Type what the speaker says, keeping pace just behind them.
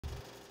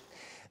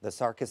The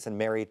Sarkis and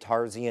Mary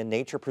Tarzian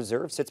Nature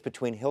Preserve sits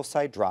between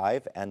Hillside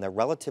Drive and the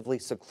relatively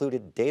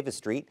secluded Davis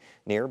Street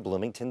near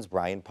Bloomington's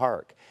Bryan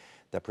Park.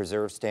 The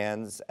preserve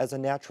stands as a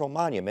natural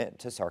monument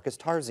to Sarkis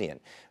Tarzian,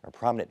 a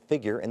prominent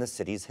figure in the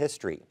city's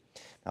history.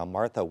 Now,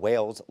 Martha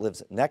Wales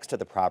lives next to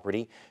the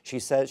property. She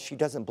says she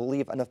doesn't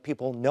believe enough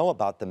people know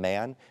about the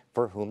man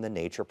for whom the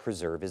nature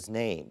preserve is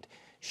named.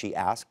 She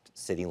asked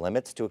City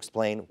Limits to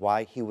explain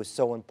why he was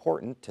so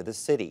important to the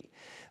city.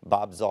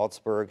 Bob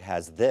Zaltzberg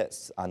has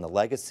this on the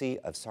legacy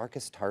of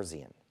Sarkis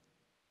Tarzian.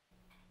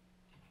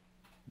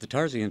 The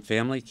Tarzian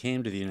family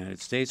came to the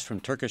United States from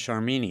Turkish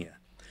Armenia.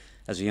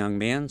 As a young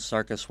man,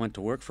 Sarkis went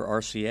to work for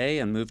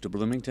RCA and moved to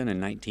Bloomington in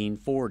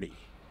 1940.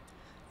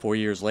 4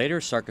 years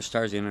later, Sarkis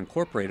Tarzian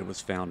Incorporated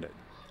was founded.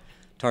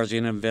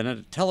 Tarzian invented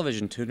a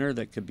television tuner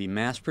that could be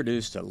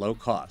mass-produced at low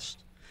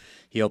cost.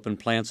 He opened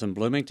plants in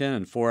Bloomington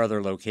and 4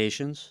 other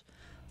locations.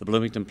 The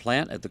Bloomington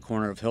plant at the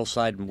corner of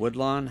Hillside and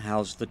Woodlawn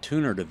housed the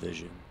tuner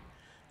division.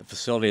 The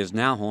facility is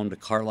now home to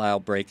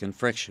Carlisle Brake and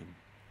Friction.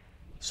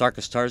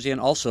 Sarkis Tarzian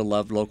also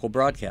loved local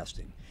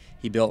broadcasting.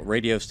 He built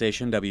radio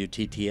station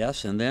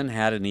WTTS and then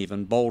had an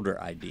even bolder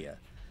idea,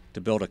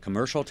 to build a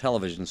commercial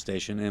television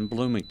station in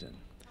Bloomington.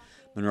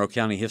 Monroe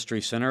County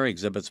History Center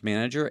exhibits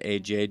manager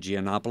A.J.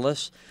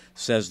 Giannopoulos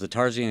says the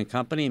Tarzian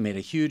Company made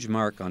a huge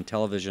mark on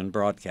television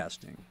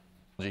broadcasting.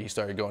 He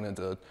started going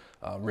into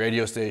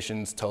radio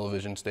stations,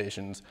 television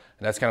stations,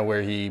 and that's kind of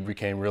where he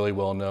became really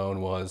well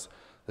known, was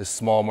this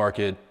small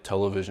market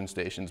television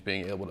stations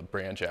being able to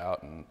branch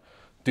out and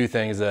do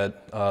things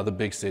that the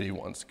big city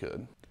once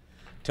could.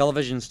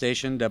 Television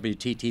station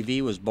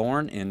WTTV was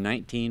born in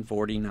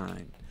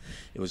 1949.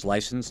 It was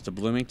licensed to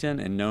Bloomington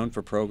and known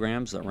for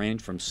programs that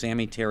ranged from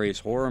Sammy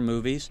Terry's horror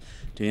movies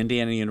to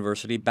Indiana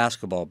University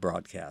basketball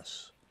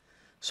broadcasts.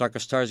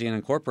 Sarkis Tarzian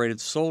Incorporated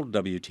sold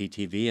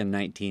WTTV in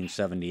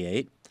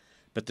 1978,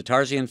 but the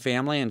Tarzian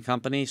family and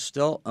company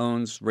still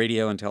owns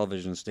radio and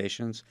television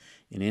stations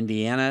in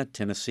Indiana,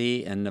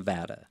 Tennessee, and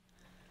Nevada.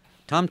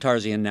 Tom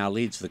Tarzian now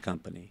leads the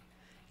company.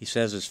 He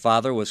says his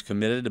father was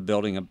committed to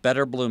building a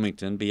better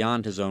Bloomington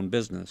beyond his own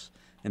business,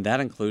 and that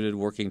included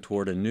working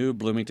toward a new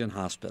Bloomington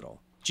hospital.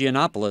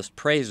 Giannopoulos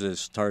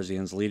praises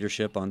Tarzian's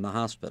leadership on the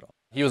hospital.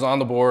 He was on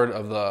the board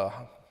of the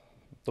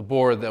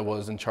board that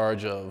was in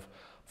charge of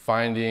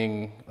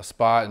finding a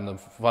spot and the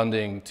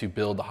funding to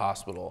build the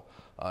hospital,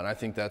 and I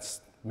think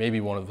that's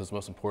maybe one of his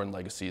most important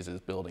legacies,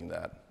 is building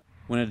that.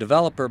 When a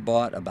developer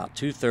bought about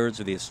 2/3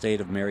 of the estate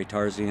of Mary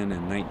Tarzian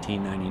in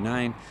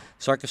 1999,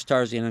 Sarkis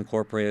Tarzian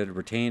Incorporated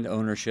retained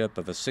ownership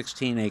of a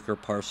 16-acre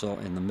parcel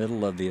in the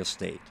middle of the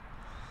estate.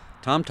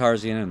 Tom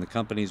Tarzian and the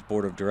company's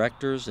board of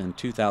directors in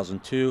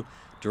 2002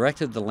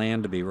 directed the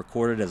land to be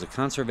recorded as a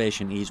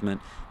conservation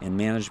easement and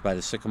managed by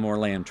the Sycamore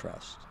Land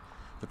Trust.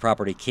 The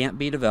property can't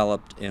be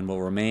developed and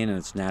will remain in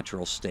its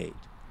natural state.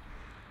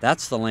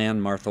 That's the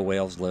land Martha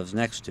Wales lives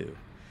next to.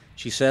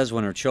 She says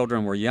when her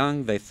children were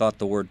young, they thought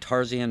the word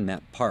Tarzian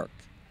meant park.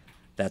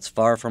 That's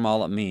far from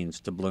all it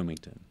means to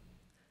Bloomington.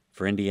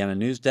 For Indiana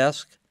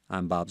Newsdesk,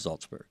 I'm Bob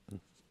Zaltzberg.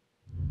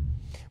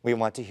 We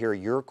want to hear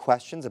your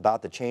questions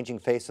about the changing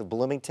face of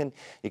Bloomington.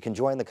 You can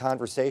join the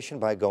conversation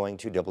by going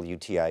to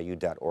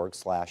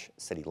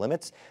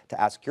WTIU.org/citylimits to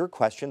ask your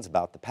questions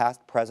about the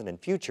past, present, and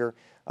future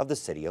of the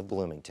city of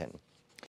Bloomington.